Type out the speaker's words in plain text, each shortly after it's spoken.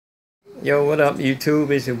Yo, what up,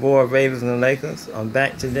 YouTube? It's your boy Ravens and Lakers. I'm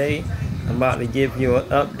back today. I'm about to give you an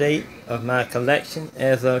update of my collection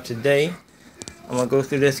as of today. I'm gonna go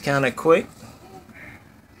through this kind of quick.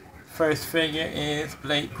 First figure is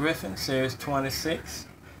Blake Griffin, Series 26.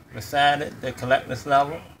 Beside it, the collector's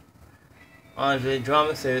level. Andre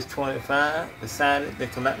Drummond, Series 25. Beside it, the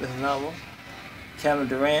collector's level. Kevin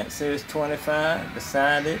Durant, Series 25.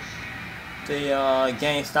 Beside it, the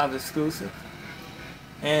GameStop exclusive.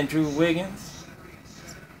 Andrew Wiggins,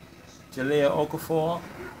 Jahlil Okafor,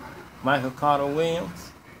 Michael Carter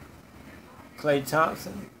Williams, Klay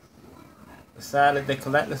Thompson. Beside it, the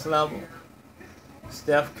collector's level,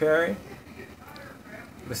 Steph Curry.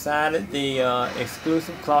 Beside it, the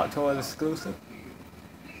exclusive, Clark Toys exclusive,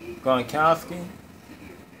 Gronkowski,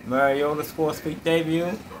 Mariota Sports Peak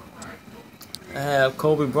debut. I have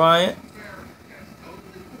Kobe Bryant.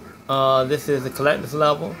 This is the collector's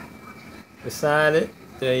level. Beside it,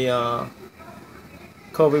 the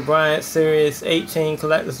Kobe Bryant Series 18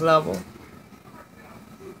 collector's level.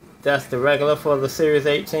 That's the regular for the Series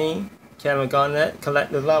 18. Kevin Garnett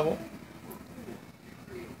collector's level.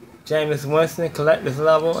 Jameis Winston collector's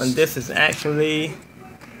level, and this is actually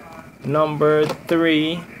number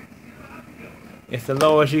 3. It's the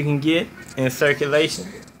lowest you can get in circulation.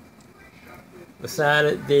 Beside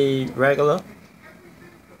it, the regular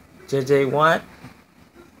J.J. Watt,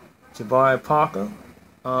 Jabari Parker,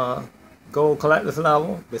 gold collector's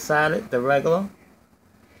level. Beside it, the regular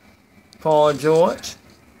Paul George,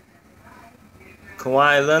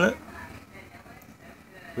 Kawhi Leonard,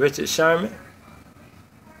 Richard Sherman,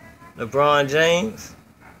 LeBron James,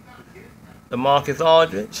 DeMarcus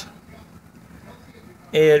Aldridge,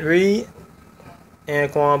 Ed Reed,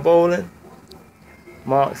 Anquan Boldin,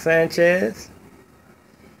 Mark Sanchez,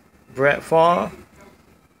 Brett Favre,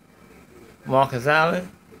 Marcus Allen,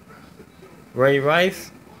 Ray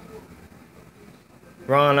Rice,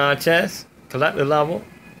 Ron Artest, collector level,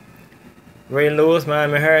 Ray Lewis,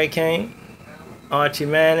 Miami Hurricane, Archie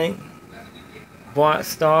Manning, Bart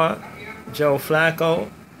Starr, Joe Flacco,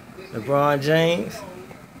 LeBron James,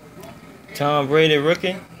 Tom Brady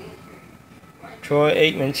rookie, Troy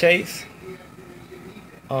Aikman Chase,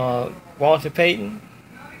 Walter Payton,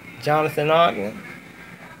 Jonathan Ogden,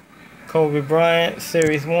 Kobe Bryant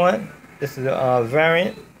Series 1. This is a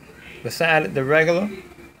variant. Beside it, the regular.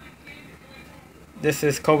 This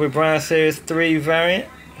is Kobe Bryant Series 3 variant.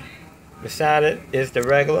 Beside it is the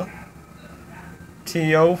regular.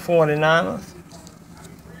 T.O. 49ers.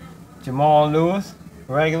 Jamal Lewis,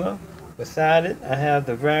 regular. Beside it, I have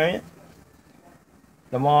the variant.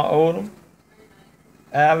 Lamar Odom.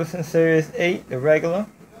 Iverson Series 8, the regular.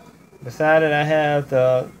 Beside it, I have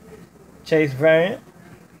the Chase variant.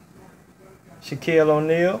 Shaquille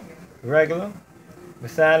O'Neal, regular.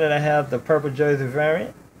 Beside it, I have the purple jersey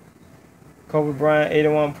variant. Kobe Bryant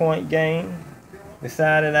 81-point game.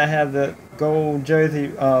 Beside it, I have the gold jersey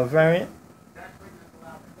variant.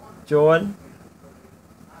 Jordan,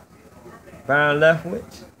 Byron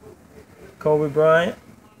Leftwich, Kobe Bryant,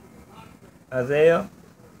 Isaiah,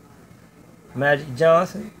 Magic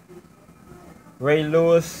Johnson, Ray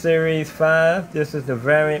Lewis Series 5. This is the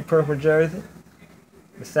variant purple jersey.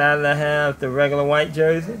 Beside it, I have the regular white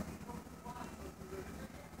jersey.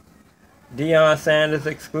 Deion Sanders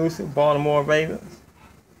exclusive, Baltimore Ravens.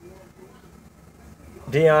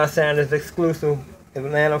 Deion Sanders exclusive,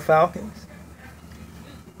 Atlanta Falcons.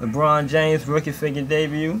 LeBron James rookie figure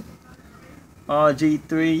debut.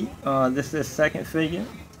 RG3, this is second figure.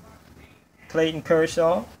 Clayton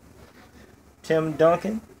Kershaw. Tim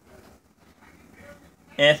Duncan.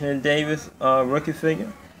 Anthony Davis rookie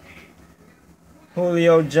figure.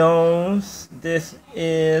 Julio Jones, this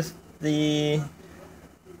is the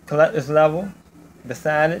collector's level.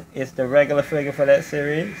 Beside it, it's the regular figure for that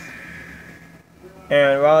series.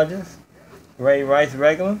 Aaron Rodgers, Ray Rice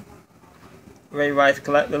regular, Ray Rice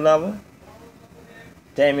collector level,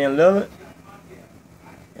 Damian Lillard,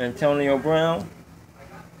 Antonio Brown,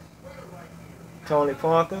 Tony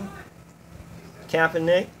Parker,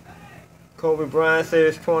 Kaepernick, Kobe Bryant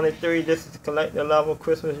Series 23. This is the collector level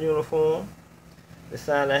Christmas uniform.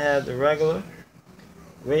 Beside I have the regular,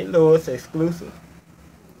 Ray Lewis exclusive,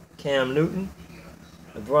 Cam Newton,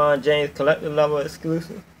 LeBron James collector level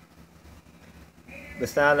exclusive.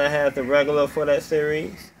 Beside I have the regular for that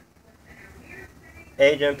series,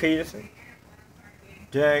 Adrian Peterson,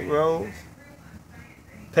 Derrick Rose,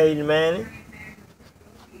 Peyton Manning.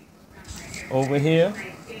 Over here,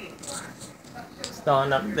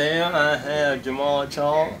 starting up there, I have Jamal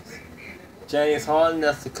Charles, James Harden,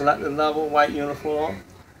 that's the collector level white uniform,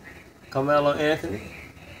 Carmelo Anthony,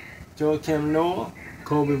 Joakim Noah,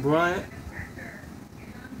 Kobe Bryant,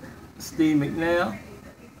 Steve McNair,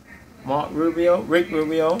 Rick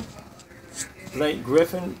Rubio, Blake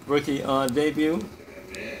Griffin, rookie debut,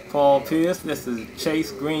 Paul Pierce, this is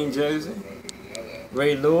Chase Green jersey,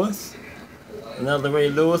 Ray Lewis, another Ray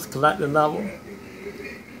Lewis, collector level,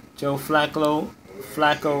 Joe Flacco,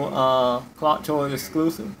 Clark Toys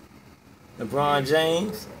exclusive, LeBron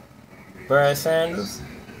James, Barry Sanders,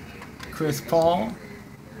 Chris Paul,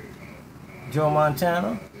 Joe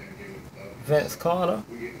Montana, Vince Carter,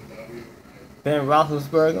 Ben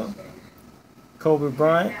Roethlisberger, Kobe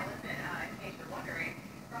Bryant,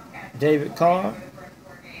 David Carr,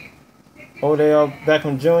 Odell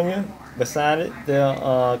Beckham Jr. Beside it,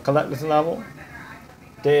 the collector's level,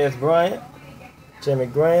 Dez Bryant, Jimmy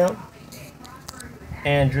Graham,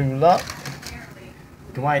 Andrew Luck,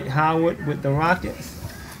 Dwight Howard with the Rockets.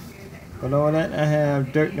 Below that, I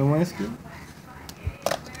have Dirk Nowitzki,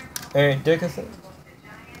 Eric Dickerson,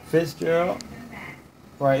 Fitzgerald,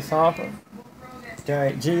 Bryce Harper,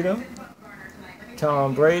 Derek Jeter,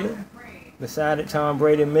 Tom Brady. Beside it, Tom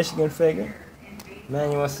Brady Michigan figure,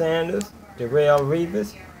 Emmanuel Sanders, Darrelle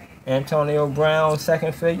Revis, Antonio Brown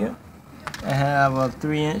second figure. I have a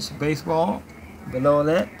 3-inch baseball. Below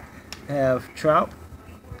that, I have Trout,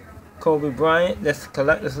 Kobe Bryant, that's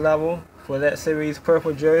collector's level for that series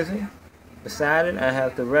purple jersey. Beside it, I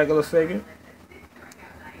have the regular figure,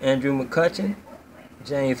 Andrew McCutchen,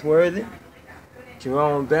 James Worthy,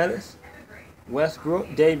 Jerome Bettis,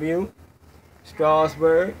 Westbrook debut,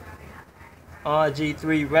 Strasburg,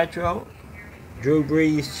 RG3 Retro, Drew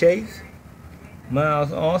Brees Chase,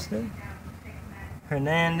 Miles Austin,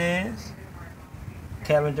 Hernandez,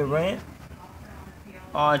 Kevin Durant,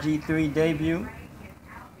 RG3 debut,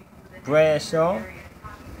 Bradshaw.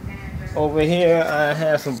 Over here I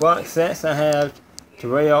have some box sets. I have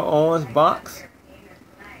Terrell Owens box.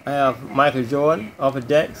 I have Michael Jordan, Upper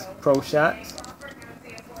Decks, Pro Shots.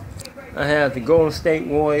 I have the Golden State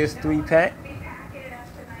Warriors 3-pack.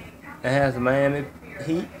 I have the Miami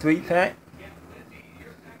Heat 3-pack.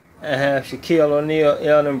 I have Shaquille O'Neal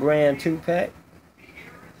Elden Brand 2-pack.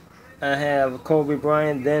 I have a Kobe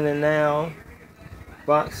Bryant Then and Now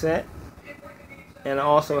box set. And I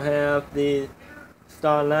also have the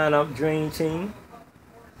Star Lineup Dream Team.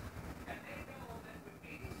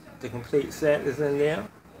 The complete set is in there.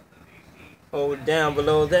 Oh, down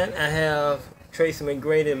below that, I have Tracy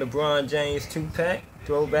McGrady LeBron James 2-pack,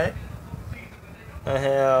 throwback. I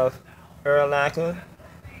have Urlacher,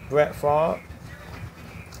 Brett Favre,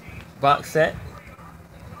 box set.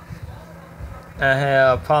 I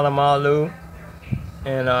have Palomalu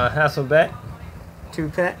and Hasselbeck,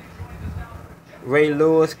 2-pack. Ray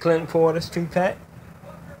Lewis, Clint Porter's 2-pack.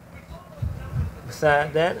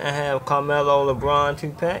 Beside that, I have Carmelo LeBron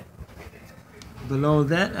 2-pack. Below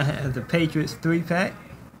that, I have the Patriots 3-pack.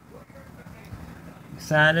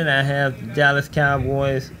 Beside it, I have the Dallas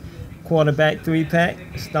Cowboys quarterback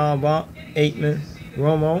 3-pack, Staubach, Aikman,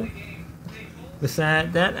 Romo.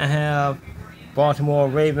 Beside that, I have Baltimore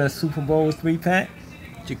Ravens Super Bowl 3-pack,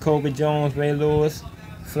 Jacoby Jones, Ray Lewis,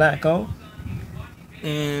 Flacco.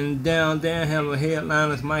 And down there I have a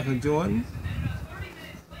headliner's Michael Jordan.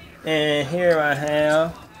 And here I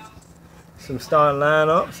have some star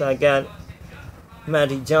lineups. I got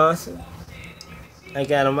Magic Johnson. I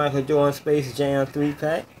got a Michael Jordan Space Jam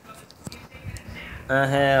 3-pack. I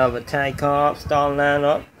have a Ty Cobb star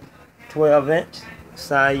lineup 12-inch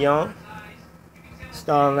Cy Young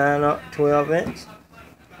star lineup 12-inch.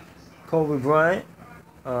 Kobe Bryant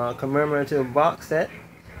commemorative box set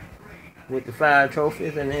with the 5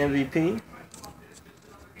 trophies and the MVP.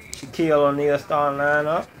 Shaquille O'Neal star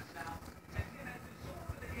lineup.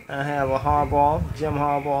 I have a Jim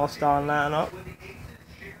Harbaugh star lineup.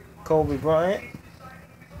 Kobe Bryant.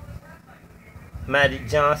 Magic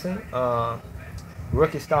Johnson,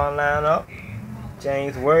 rookie star lineup.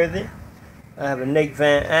 James Worthy. I have a Nick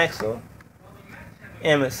Van Exel,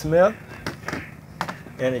 Emmitt Smith,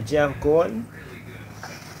 and a Jeff Gordon.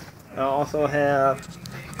 I also have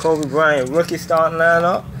Kobe Bryant rookie starting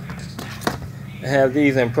lineup. I have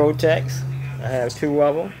these in Protex. I have 2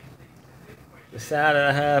 of them. Beside it,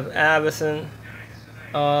 I have Iverson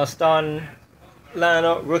starting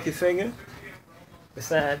lineup rookie figure.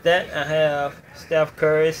 Beside that, I have Steph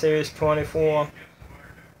Curry Series 24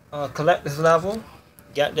 collector's level.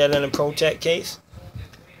 Got that in a Protect case.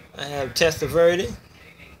 I have Testaverde,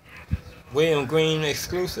 William Green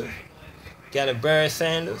exclusive. Got a Barry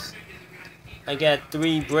Sanders. I got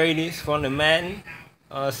 3 Brady's from the Madden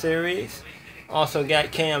series. Also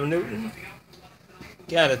got Cam Newton.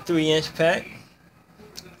 Got a 3-inch pack.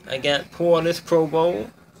 I got Porter's Pro Bowl.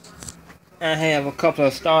 I have a couple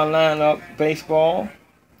of star lineup baseball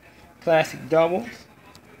classic doubles.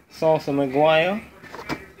 Salsa McGuire,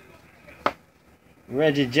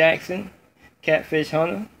 Reggie Jackson, Catfish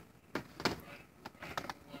Hunter,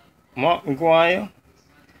 Mark McGuire,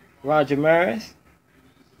 Roger Maris,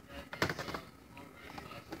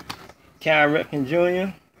 Cal Ripken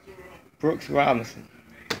Jr., Brooks Robinson.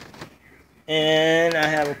 And I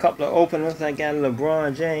have a couple of openers. I got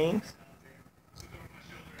LeBron James,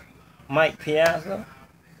 Mike Piazza,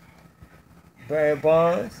 Barry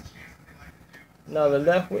Bonds, another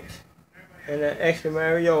Leftwich, and an extra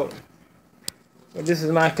Mariota. But this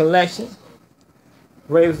is my collection.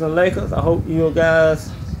 Ravens and Lakers. I hope you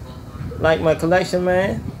guys like my collection,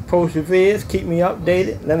 man. Post your vids. Keep me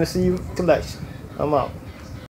updated. Let me see your collection. I'm out.